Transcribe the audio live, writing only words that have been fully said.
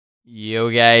Yo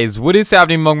guys, what is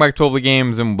happening, Mugmac12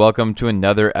 Games, and welcome to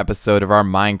another episode of our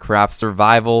Minecraft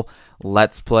Survival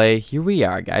Let's Play. Here we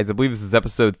are, guys. I believe this is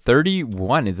episode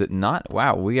 31, is it not?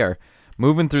 Wow, we are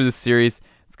moving through this series.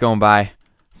 It's going by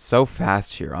so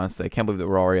fast here, honestly. I can't believe that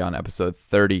we're already on episode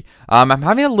 30. I'm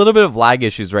having a little bit of lag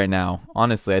issues right now,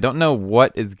 honestly. I don't know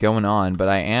what is going on, but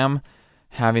I am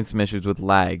having some issues with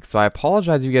lag. So I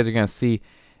apologize if you guys are going to see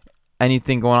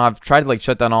anything going on. I've tried to like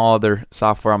shut down all other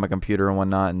software on my computer and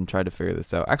whatnot and tried to figure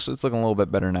this out. Actually, it's looking a little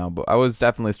bit better now, but I was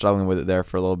definitely struggling with it there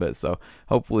for a little bit. So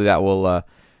hopefully that will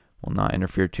not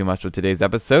interfere too much with today's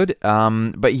episode.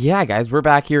 But yeah, guys, we're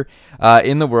back here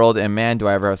in the world, and man, do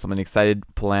I ever have something excited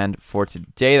planned for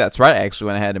today. That's right. I actually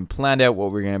went ahead and planned out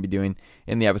what we're going to be doing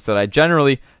in the episode. I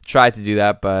generally try to do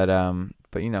that, but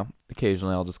you know,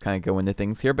 occasionally I'll just kind of go into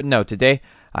things here. But no, today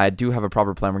I do have a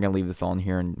proper plan. We're going to leave this all in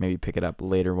here and maybe pick it up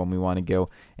later when we want to go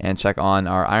and check on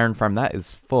our iron farm. That is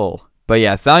full. But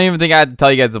yeah, so I don't even think I had to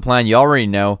tell you guys the plan. You already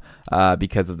know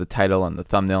because of the title and the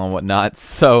thumbnail and whatnot.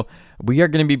 So we are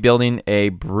going to be building a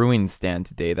brewing stand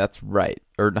today. That's right.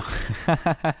 Or no.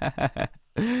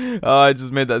 Oh, I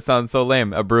just made that sound so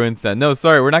lame. A brewing stand. No,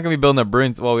 sorry, we're not going to be building a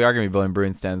brewing... Well, we are going to be building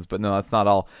brewing stands, but no, that's not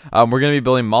all. We're going to be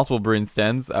building multiple brewing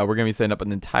stands. We're going to be setting up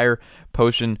an entire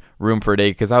potion room for a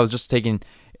day, because I was just taking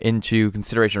into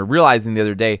consideration, or realizing the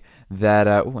other day that,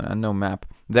 an unknown map,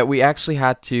 that we actually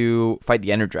had to fight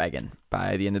the Ender Dragon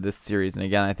by the end of this series. And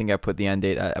again, I think I put the end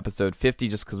date at episode 50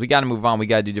 just because we got to move on. We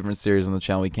got to do different series on the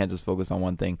channel. We can't just focus on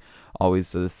one thing always.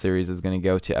 So this series is going to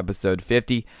go to episode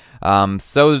 50.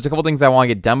 So there's a couple things I want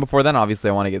to get done before then. Obviously,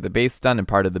 I want to get the base done, and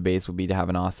part of the base would be to have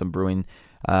an awesome brewing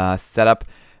setup.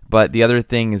 But the other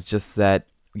thing is just that,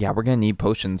 yeah, we're going to need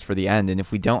potions for the end. And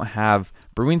if we don't have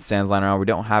brewing stands lying around, we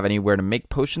don't have anywhere to make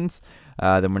potions,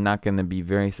 then we're not going to be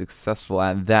very successful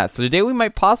at that. So today we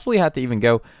might possibly have to even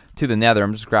go to the Nether.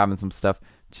 I'm just grabbing some stuff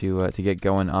to get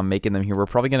going on making them here. We're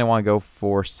probably going to want to go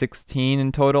for 16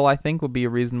 in total, I think would be a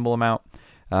reasonable amount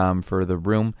for the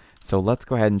room. So let's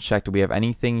go ahead and check. Do we have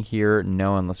anything here?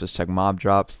 No, and let's just check mob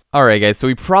drops. Alright guys, so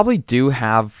we probably do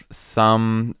have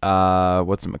some,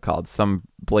 what's it called? Some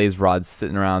blaze rods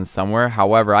sitting around somewhere.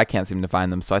 However, I can't seem to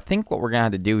find them. So I think what we're going to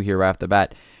have to do here right off the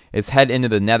bat is head into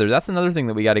the Nether. That's another thing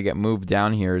that we got to get moved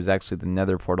down here, is actually the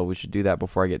Nether portal. We should do that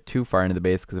before I get too far into the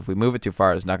base, because if we move it too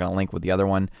far, it's not going to link with the other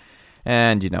one.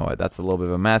 And you know what? That's a little bit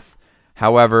of a mess.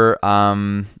 However,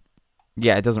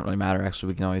 yeah, it doesn't really matter. Actually,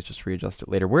 we can always just readjust it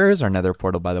later. Where is our Nether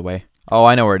portal, by the way? Oh,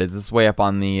 I know where it is. It's way up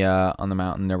on the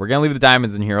mountain there. We're going to leave the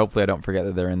diamonds in here. Hopefully, I don't forget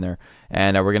that they're in there.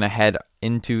 And we're going to head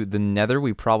into the Nether.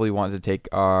 We probably want to take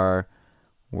our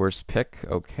worst pick.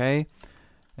 Okay.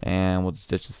 And we'll just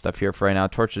ditch the stuff here for right now.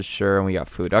 Torches, sure, and we got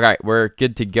food. Okay, we're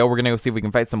good to go. We're going to go see if we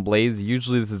can fight some blaze.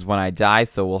 Usually this is when I die,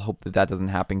 so we'll hope that that doesn't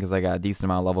happen, because I got a decent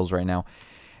amount of levels right now.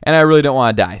 And I really don't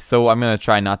want to die, so I'm going to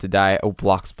try not to die. Oh,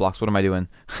 blocks. What am I doing?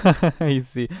 You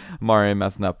see, I'm already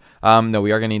messing up. No,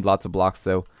 we are going to need lots of blocks,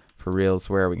 so for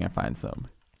reals, where are we going to find some?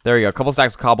 There we go. A couple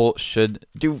stacks of cobble should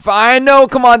do fine. No,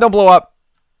 come on, don't blow up.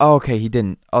 Oh, okay, he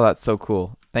didn't. Oh, that's so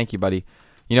cool. Thank you, buddy.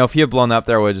 You know, if he had blown up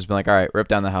there, I would have just been like, all right, rip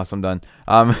down the house, I'm done.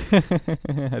 I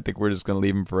think we're just going to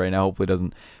leave him for right now. Hopefully it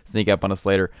doesn't sneak up on us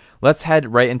later. Let's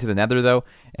head right into the Nether, though,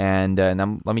 and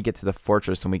let me get to the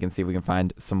fortress, and we can see if we can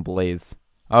find some blaze.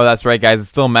 Oh, that's right, guys. It's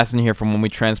still a mess in here from when we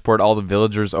transport all the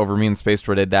villagers over. Me and Space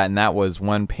Bro did that, and that was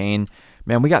one pain.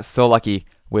 Man, we got so lucky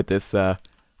with this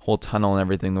whole tunnel and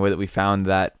everything. The way that we found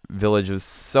that village was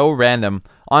so random.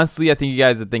 Honestly, I think you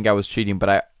guys would think I was cheating, but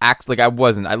I act like I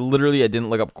wasn't. I didn't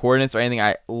look up coordinates or anything.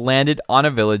 I landed on a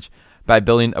village by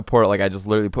building a portal. Like, I just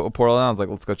literally put a portal down. I was like,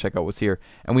 let's go check out what's here.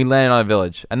 And we landed on a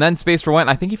village. And then Space Bro went,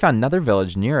 and I think he found another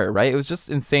village near it, right? It was just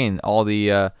insane. All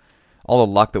the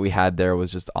luck that we had there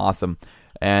was just awesome.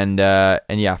 And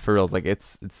yeah, for reals, like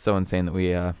it's so insane that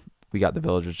we got the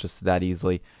villagers just that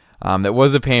easily. That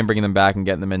was a pain bringing them back and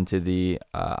getting them into the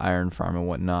iron farm and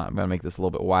whatnot. I'm gonna make this a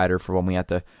little bit wider for when we have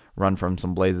to run from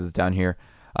some blazes down here.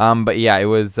 But yeah, it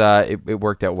was it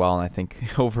worked out well, and I think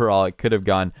overall it could have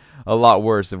gone a lot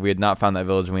worse if we had not found that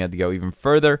village and we had to go even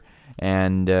further.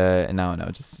 And no,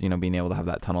 just being able to have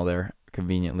that tunnel there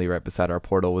conveniently right beside our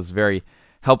portal was very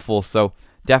helpful. So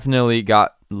definitely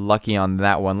got lucky on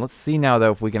that one. Let's see now,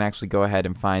 though, if we can actually go ahead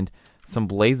and find some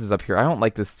blazes up here. I don't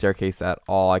like this staircase at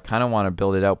all. I kind of want to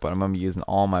build it out, but I'm going to be using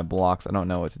all my blocks. I don't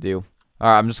know what to do. All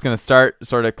right, I'm just going to start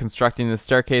sort of constructing the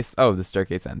staircase. Oh, the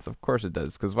staircase ends. Of course it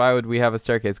does, because why would we have a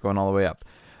staircase going all the way up?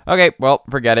 Okay, well,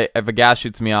 forget it. If a gas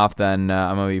shoots me off, then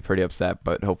I'm going to be pretty upset,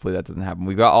 but hopefully that doesn't happen.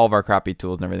 We've got all of our crappy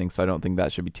tools and everything, so I don't think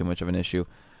that should be too much of an issue.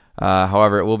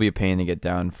 However, it will be a pain to get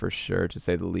down for sure, to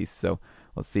say the least. So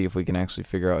let's see if we can actually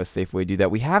figure out a safe way to do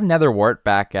that. We have nether wart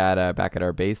back at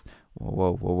our base.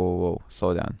 Whoa, whoa, whoa, whoa, whoa.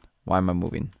 Slow down. Why am I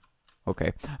moving?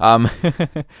 Okay.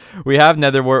 We have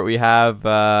nether wart. We have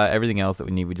everything else that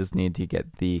we need. We just need to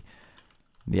get the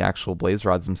actual blaze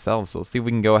rods themselves. So let's see if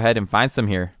we can go ahead and find some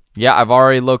here. Yeah, I've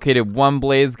already located one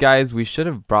blaze, guys. We should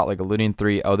have brought like a looting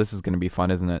 3. Oh, this is gonna be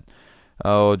fun, isn't it?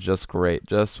 Oh, just great.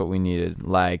 Just what we needed.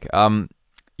 Like,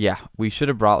 yeah, we should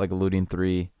have brought like a looting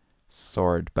 3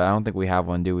 sword, but I don't think we have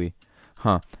one, do we?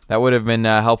 Huh. That would have been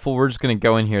helpful. We're just going to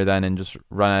go in here then and just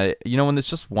run at it. You know, when there's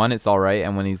just one, it's all right.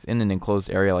 And when he's in an enclosed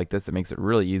area like this, it makes it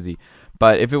really easy.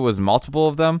 But if it was multiple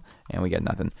of them, and we get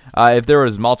nothing. If there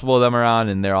was multiple of them around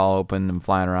and they're all open and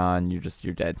flying around,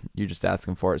 you're dead. You're just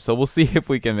asking for it. So we'll see if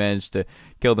we can manage to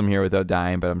kill them here without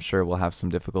dying, but I'm sure we'll have some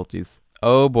difficulties.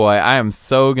 Oh boy, I am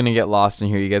so going to get lost in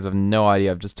here. You guys have no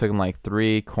idea. I've just taken like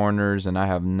 3 corners and I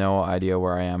have no idea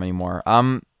where I am anymore.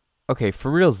 Okay, for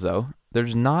reals though,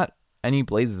 there's not any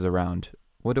blazes around.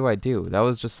 What do I do? That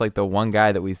was just like the one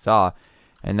guy that we saw,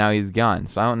 and now he's gone.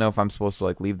 So I don't know if I'm supposed to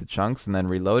like leave the chunks and then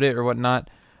reload it or whatnot.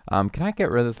 Can I get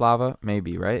rid of this lava?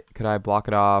 Maybe, right? Could I block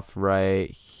it off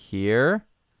right here?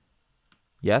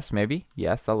 Yes, maybe.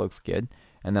 Yes, that looks good.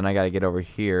 And then I got to get over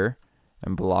here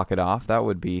and block it off. That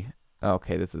would be...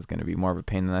 Okay, this is going to be more of a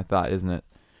pain than I thought, isn't it?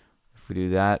 If we do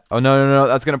that... Oh, no, no, no,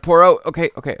 that's going to pour out. Okay,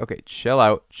 okay, okay. Chill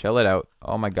out. Chill it out.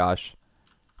 Oh, my gosh.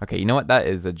 Okay, you know what? That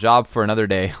is a job for another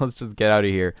day. Let's just get out of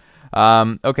here.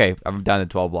 Okay, I'm down to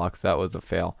 12 blocks. That was a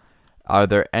fail. Are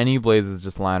there any blazes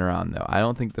just lying around, though? I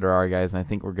don't think there are, guys, and I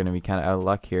think we're going to be kind of out of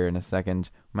luck here in a second.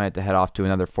 Might have to head off to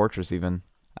another fortress, even.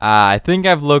 I think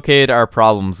I've located our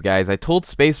problems, guys. I told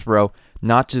Space Bro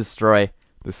not to destroy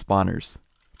the spawners.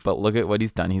 But look at what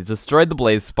he's done. He's destroyed the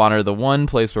blaze spawner, the one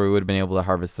place where we would have been able to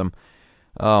harvest some.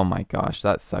 Oh, my gosh,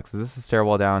 that sucks. Is this a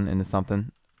stairwell down into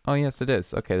something? Oh, yes, it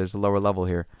is. Okay, there's a lower level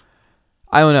here.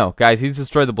 I don't know. Guys, he's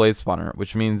destroyed the blaze spawner,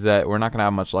 which means that we're not going to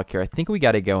have much luck here. I think we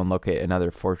got to go and locate another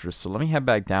fortress. So let me head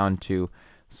back down to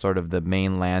sort of the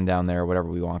main land down there, whatever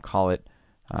we want to call it.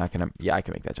 Yeah, I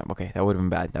can make that jump. Okay, that would have been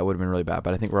bad. That would have been really bad,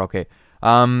 but I think we're okay.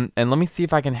 And let me see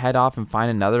if I can head off and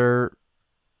find another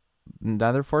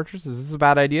fortress. Is this a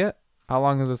bad idea? How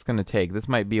long is this going to take? This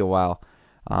might be a while.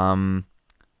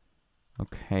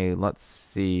 Okay, let's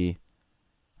see.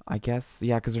 I guess,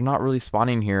 yeah, because they're not really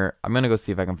spawning here. I'm going to go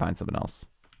see if I can find something else.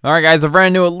 Alright, guys, I've ran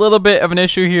into a little bit of an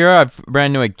issue here. I've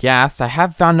ran into a ghast. I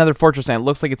have found another fortress, and it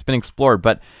looks like it's been explored,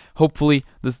 but hopefully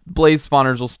this blaze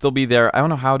spawners will still be there. I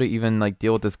don't know how to even, like,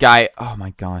 deal with this guy. Oh,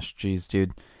 my gosh, jeez,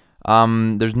 dude.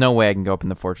 There's no way I can go up in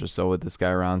the fortress, though, with this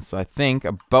guy around, so I think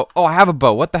a bow. Oh, I have a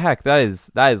bow. What the heck? That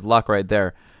is luck right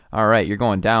there. Alright, you're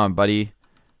going down, buddy.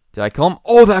 Did I kill him?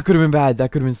 Oh, that could have been bad.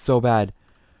 That could have been so bad.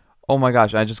 Oh my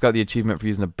gosh, I just got the achievement for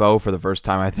using a bow for the first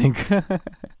time, I think.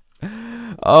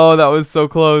 Oh, that was so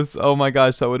close. Oh my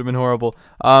gosh, that would have been horrible.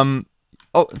 Oh,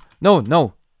 no,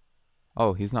 no.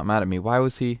 Oh, he's not mad at me. Why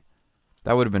was he?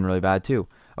 That would have been really bad too.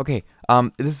 Okay,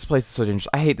 this place is so dangerous.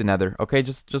 I hate the nether, okay?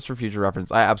 Just for future reference.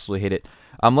 I absolutely hate it.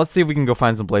 Let's see if we can go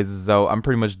find some blazes, though. I'm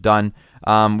pretty much done.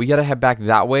 We gotta head back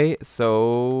that way,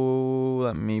 so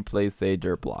let me place a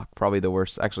dirt block. Probably the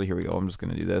worst. Actually, here we go. I'm just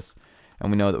gonna do this.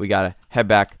 And we know that we gotta head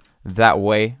back that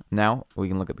way. Now we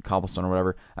can look at the cobblestone or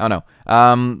whatever. I don't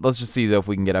know. Let's just see though if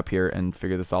we can get up here and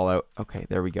figure this all out. Okay,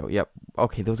 there we go. Yep.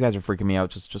 Okay, those guys are freaking me out,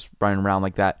 just running around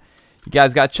like that. You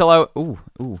guys gotta chill out. Ooh,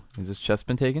 is this chest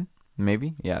been taken?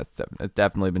 Maybe. Yeah, it's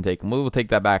definitely been taken. We'll take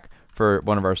that back for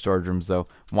one of our storage rooms though.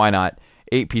 Why not?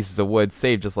 8 pieces of wood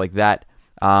saved just like that.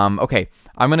 Okay,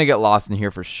 I'm gonna get lost in here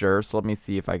for sure, so let me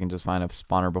see if I can just find a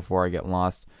spawner before I get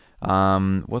lost.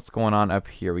 What's going on up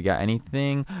here? We got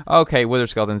anything? Okay, wither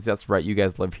skeletons. That's right. You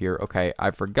guys live here. Okay,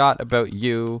 I forgot about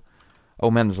you.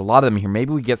 Oh man, there's a lot of them here.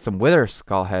 Maybe we get some wither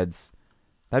skull heads.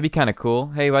 That'd be kind of cool.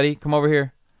 Hey, buddy, come over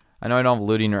here. I know I don't have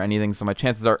looting or anything, so my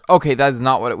chances are... Okay, that is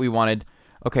not what we wanted.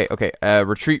 Okay, okay.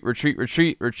 Retreat, retreat,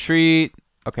 retreat, retreat.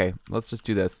 Okay, let's just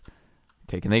do this.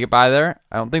 Okay, can they get by there?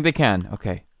 I don't think they can.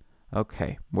 Okay.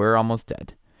 Okay, we're almost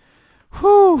dead.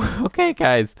 Whew. Okay,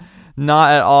 guys.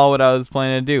 Not at all what I was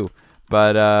planning to do.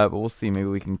 But we'll see. Maybe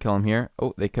we can kill him here.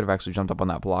 Oh, they could have actually jumped up on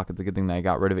that block. It's a good thing that I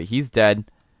got rid of it. He's dead.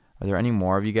 Are there any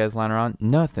more of you guys lying around?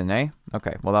 Nothing, eh?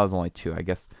 Okay, well, that was only 2, I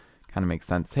guess. Kind of makes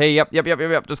sense. Hey, yep.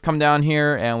 Just come down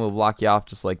here, and we'll block you off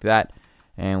just like that.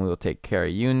 And we will take care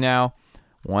of you now.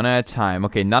 One at a time.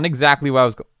 Okay, not exactly what I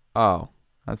was... Oh,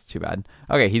 that's too bad.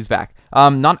 Okay, he's back. Oh,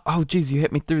 jeez, you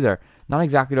hit me through there. Not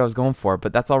exactly what I was going for,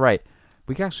 but that's all right.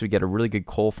 We could actually get a really good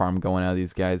coal farm going out of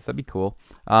these guys. That'd be cool.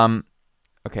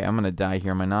 Okay, I'm going to die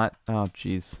here. Am I not? Oh,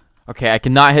 jeez. Okay, I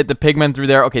cannot hit the pigmen through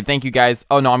there. Okay, thank you, guys.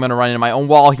 Oh, no, I'm going to run into my own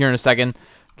wall here in a second.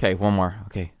 Okay, one more.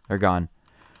 Okay, they're gone.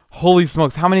 Holy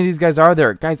smokes, how many of these guys are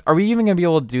there? Guys, are we even going to be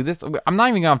able to do this? I'm not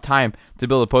even going to have time to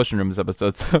build a potion room this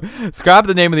episode. So scrap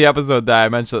the name of the episode that I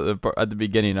mentioned at the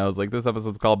beginning. I was like, this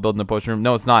episode's called Building a Potion Room.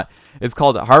 No, it's not. It's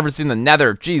called Harvesting the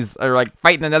Nether. Jeez, or like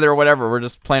Fighting the Nether or whatever. We're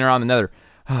just playing around the Nether.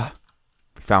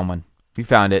 We found one. We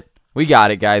found it. We got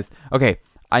it, guys. Okay,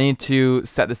 I need to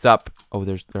set this up. Oh,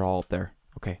 they're all up there.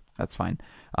 Okay, that's fine.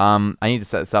 I need to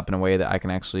set this up in a way that I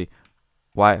can actually...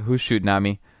 Why? Who's shooting at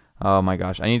me? Oh my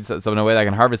gosh, I need to set this up in a way that I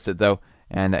can harvest it though,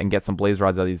 and get some blaze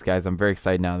rods out of these guys. I'm very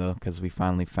excited now though, because we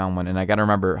finally found one. And I gotta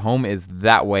remember, home is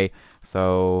that way.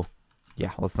 So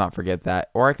yeah, let's not forget that.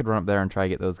 Or I could run up there and try to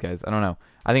get those guys. I don't know.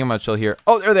 I think I'm gonna chill here.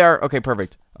 Oh, there they are. Okay,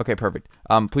 perfect. Okay, perfect.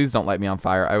 Please don't light me on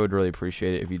fire. I would really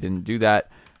appreciate it if you didn't do that.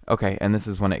 Okay, and this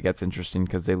is when it gets interesting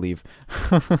because they leave.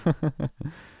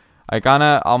 I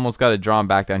kinda almost gotta draw him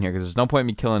back down here because there's no point in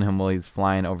me killing him while he's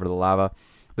flying over the lava.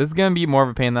 This is going to be more of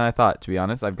a pain than I thought, to be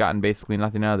honest. I've gotten basically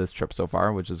nothing out of this trip so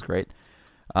far, which is great.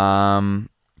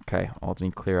 Okay, I'll let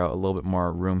me clear out a little bit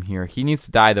more room here. He needs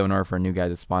to die, though, in order for a new guy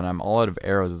to spawn. I'm all out of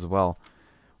arrows as well.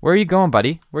 Where are you going,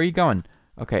 buddy? Where are you going?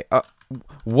 Okay,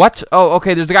 what? Oh,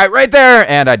 okay, there's a guy right there!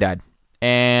 And I died.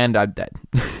 And I'm dead.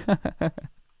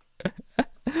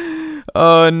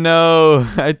 Oh, no.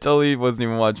 I totally wasn't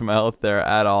even watching my health there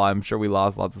at all. I'm sure we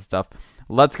lost lots of stuff.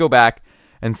 Let's go back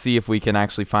and see if we can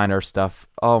actually find our stuff.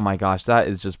 Oh my gosh, that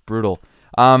is just brutal.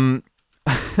 Oh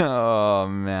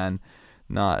man,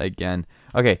 not again.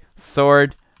 Okay,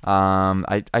 sword.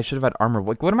 I should have had armor.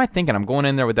 Like, what am I thinking? I'm going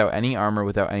in there without any armor,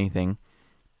 without anything.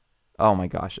 Oh my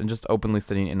gosh, and just openly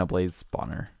sitting in a blaze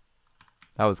spawner.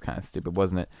 That was kind of stupid,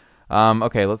 wasn't it?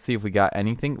 Okay, let's see if we got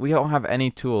anything. We don't have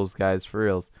any tools, guys, for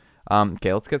reals.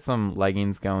 Okay, let's get some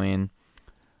leggings going.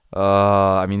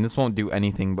 I mean, this won't do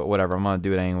anything, but whatever. I'm gonna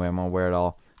do it anyway. I'm gonna wear it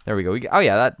all. There we go. Oh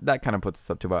yeah, that kind of puts us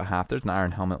up to about half. There's an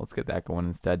iron helmet. Let's get that going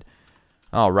instead.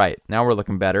 All right, now we're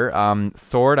looking better.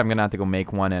 Sword. I'm gonna have to go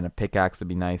make one, and a pickaxe would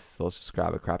be nice. So let's just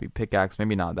grab a crappy pickaxe.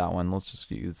 Maybe not that one. Let's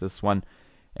just use this one,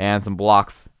 and some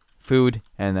blocks, food,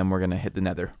 and then we're gonna hit the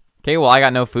Nether. Okay. Well, I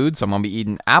got no food, so I'm gonna be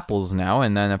eating apples now.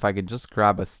 And then if I could just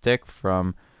grab a stick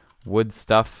from wood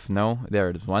stuff. No, there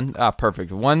it is. One.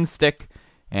 Perfect. One stick.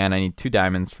 And I need 2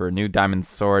 diamonds for a new diamond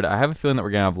sword. I have a feeling that we're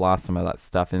going to have lost some of that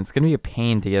stuff. And it's going to be a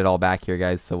pain to get it all back here,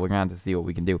 guys. So we're going to have to see what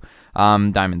we can do.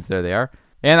 Diamonds, there they are.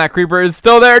 And that creeper is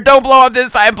still there. Don't blow up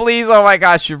this time, please. Oh my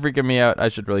gosh, you're freaking me out. I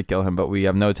should really kill him, but we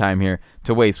have no time here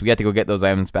to waste. We got to go get those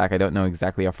diamonds back. I don't know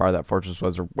exactly how far that fortress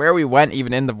was or where we went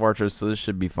even in the fortress. So this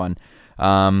should be fun.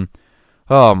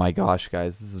 Oh my gosh,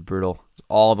 guys. This is brutal.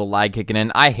 All the lag kicking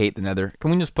in. I hate the Nether.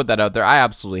 Can we just put that out there? I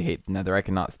absolutely hate the Nether. I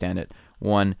cannot stand it.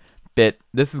 One bit.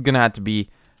 This is gonna have to be...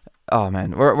 Oh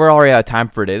man, we're already out of time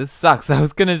for a day. This sucks. I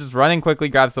was gonna just run in quickly,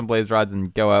 grab some blaze rods,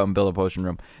 and go out and build a potion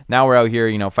room. Now we're out here,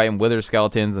 you know, fighting wither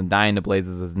skeletons and dying to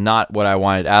blazes is not what I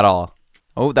wanted at all.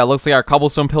 Oh, that looks like our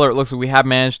cobblestone pillar. It looks like we have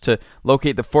managed to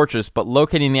locate the fortress, but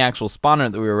locating the actual spawner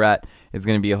that we were at is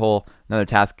going to be another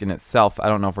task in itself. I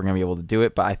don't know if we're going to be able to do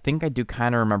it, but I think I do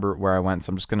kind of remember where I went,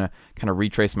 so I'm just going to kind of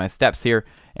retrace my steps here.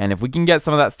 And if we can get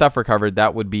some of that stuff recovered,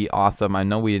 that would be awesome. I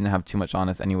know we didn't have too much on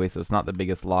us anyway, so it's not the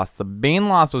biggest loss. The main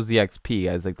loss was the XP,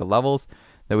 guys. Like, the levels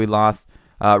that we lost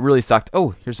really sucked.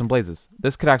 Oh, here's some blazes.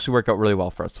 This could actually work out really well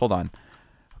for us. Hold on.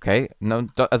 Okay, no,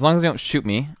 as long as they don't shoot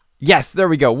me. Yes, there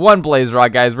we go. 1 blaze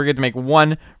rod, guys. We're going to make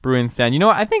 1 brewing stand. You know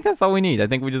what? I think that's all we need. I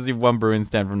think we just need 1 brewing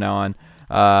stand from now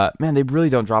on. Man, they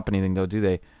really don't drop anything, though, do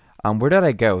they? Where did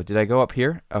I go? Did I go up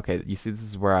here? Okay, you see, this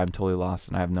is where I'm totally lost,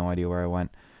 and I have no idea where I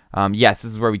went. Yes,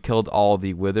 this is where we killed all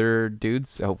the wither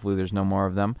dudes. Hopefully there's no more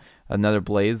of them. Another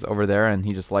blaze over there, and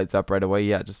he just lights up right away.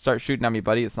 Yeah, just start shooting at me,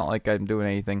 buddy. It's not like I'm doing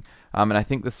anything. And I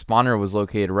think the spawner was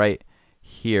located right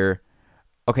here.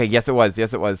 Okay, yes it was.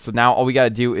 Yes it was. So now all we got to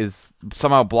do is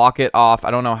somehow block it off.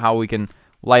 I don't know how we can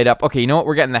light up. Okay, you know what?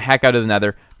 We're getting the heck out of the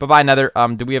Nether. Bye-bye, Nether.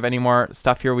 Do we have any more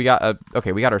stuff here? We got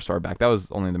okay, we got our sword back. That was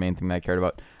only the main thing that I cared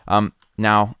about.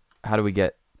 Now, how do we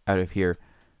get out of here?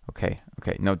 Okay,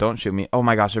 okay. No, don't shoot me. Oh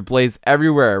my gosh, there's blaze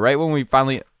everywhere. Right when we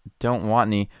finally don't want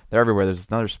any, they're everywhere. There's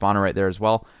another spawner right there as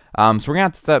well. So we're going to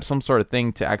have to set up some sort of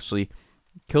thing to actually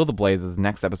kill the blazes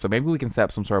next episode. Maybe we can set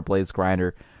up some sort of blaze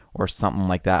grinder or something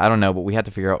like that. I don't know, but we had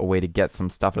to figure out a way to get some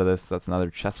stuff out of this. That's another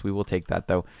chest. We will take that,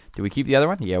 though. Did we keep the other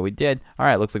one? Yeah, we did. All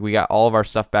right, looks like we got all of our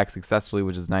stuff back successfully,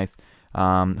 which is nice.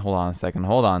 Hold on a second.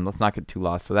 Hold on. Let's not get too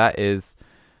lost. So that's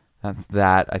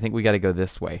that. I think we got to go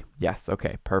this way. Yes,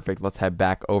 okay, perfect. Let's head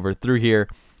back over through here.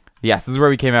 Yes, this is where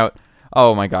we came out.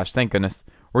 Oh, my gosh, thank goodness.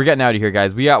 We're getting out of here,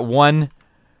 guys. We got one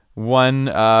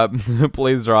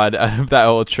blaze rod out of that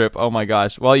whole trip. Oh, my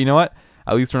gosh. Well, you know what?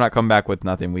 At least we're not coming back with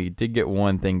nothing. We did get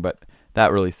one thing, but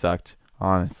that really sucked,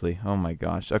 honestly. Oh my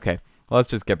gosh. Okay, well, let's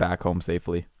just get back home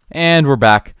safely. And we're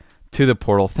back to the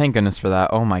portal. Thank goodness for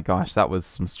that. Oh my gosh, that was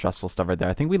some stressful stuff right there.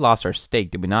 I think we lost our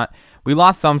stake, did we not? We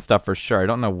lost some stuff for sure. I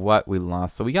don't know what we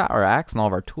lost. So we got our axe and all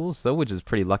of our tools, though, which is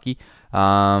pretty lucky.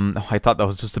 I thought that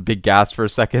was just a big gas for a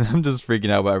second. I'm just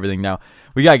freaking out about everything now.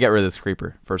 We gotta get rid of this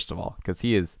creeper, first of all, because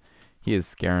he is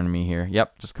scaring me here.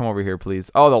 Yep, just come over here, please.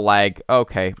 Oh, the lag.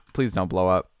 Okay, please don't blow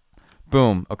up.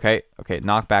 Boom. Okay,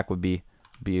 knockback would be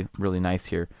really nice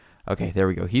here. Okay, there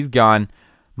we go. He's gone.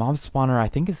 Mob spawner, I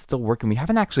think, is still working. We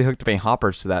haven't actually hooked up any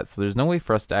hoppers to that, so there's no way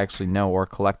for us to actually know or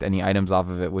collect any items off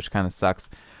of it, which kind of sucks.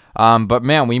 But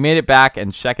man, we made it back,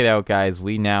 and check it out, guys.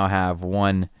 We now have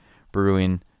 1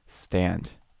 brewing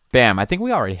stand. Bam! I think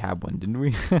we already have one, didn't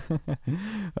we?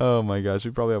 Oh my gosh,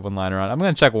 we probably have one lying around. I'm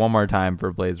gonna check one more time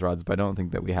for blaze rods, but I don't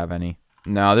think that we have any.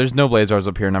 No, there's no blaze rods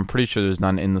up here, and I'm pretty sure there's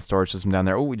none in the storage system down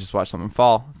there. Oh, we just watched something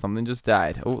fall. Something just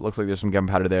died. Oh, it looks like there's some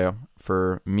gunpowder there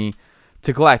for me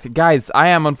to collect. Guys, I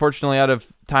am unfortunately out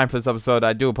of time for this episode.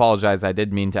 I do apologize. I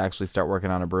did mean to actually start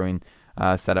working on a brewing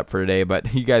setup for today,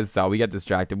 but you guys saw we got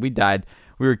distracted. We died.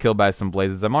 We were killed by some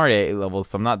blazes. I'm already at 8 levels,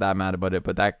 so I'm not that mad about it,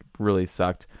 but that really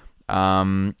sucked.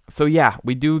 So yeah,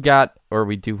 we got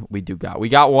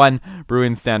 1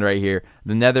 brewing stand right here.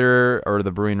 The nether, or the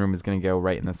brewing room, is going to go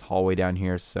right in this hallway down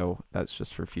here, so that's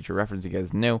just for future reference, you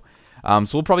guys know. So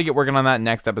we'll probably get working on that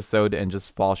next episode and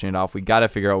just polishing it off. We got to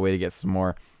figure out a way to get some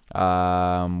more what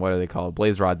are they called,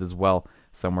 blaze rods as well,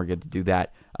 so we're good to do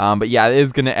that. But yeah, it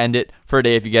is gonna end it for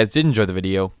today. If you guys did enjoy the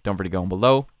video, don't forget to go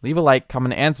below, leave a like,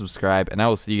 comment, and subscribe, and I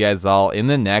will see you guys all in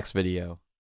the next video.